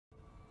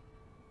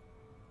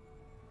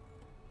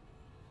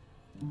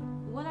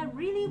what I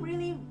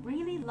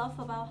really love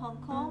about Hong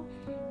Kong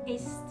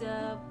is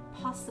the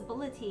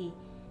possibility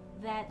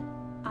that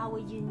our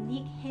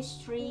unique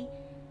history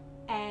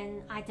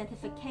and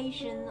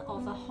identification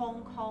of a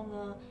Hong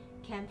Konger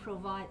can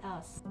provide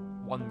us.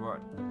 One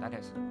word, that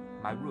is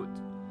my root.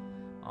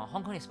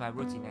 Hong Kong is my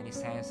root in any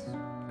sense,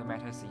 no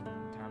matter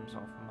in terms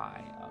of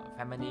my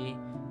family,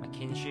 my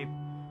kinship,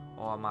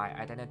 or my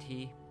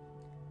identity.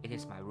 It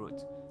is my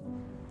root.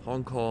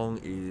 Hong Kong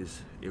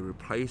is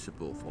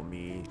irreplaceable for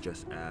me,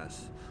 just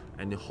as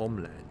any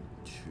homeland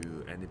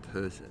to any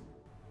person.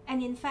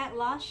 And in fact,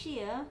 last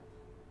year,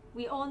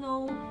 we all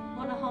know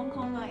what a Hong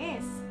Konger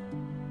is.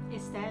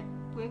 Is that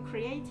we're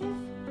creative,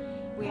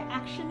 we're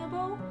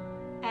actionable,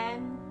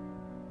 and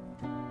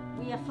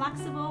we are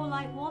flexible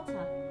like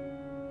water.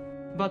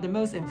 But the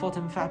most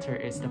important factor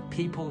is the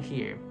people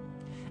here.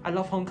 I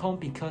love Hong Kong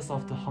because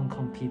of the Hong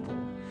Kong people.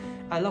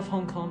 I love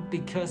Hong Kong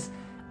because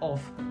of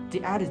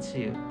the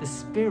attitude, the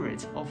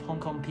spirit of Hong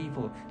Kong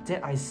people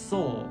that I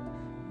saw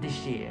this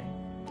year.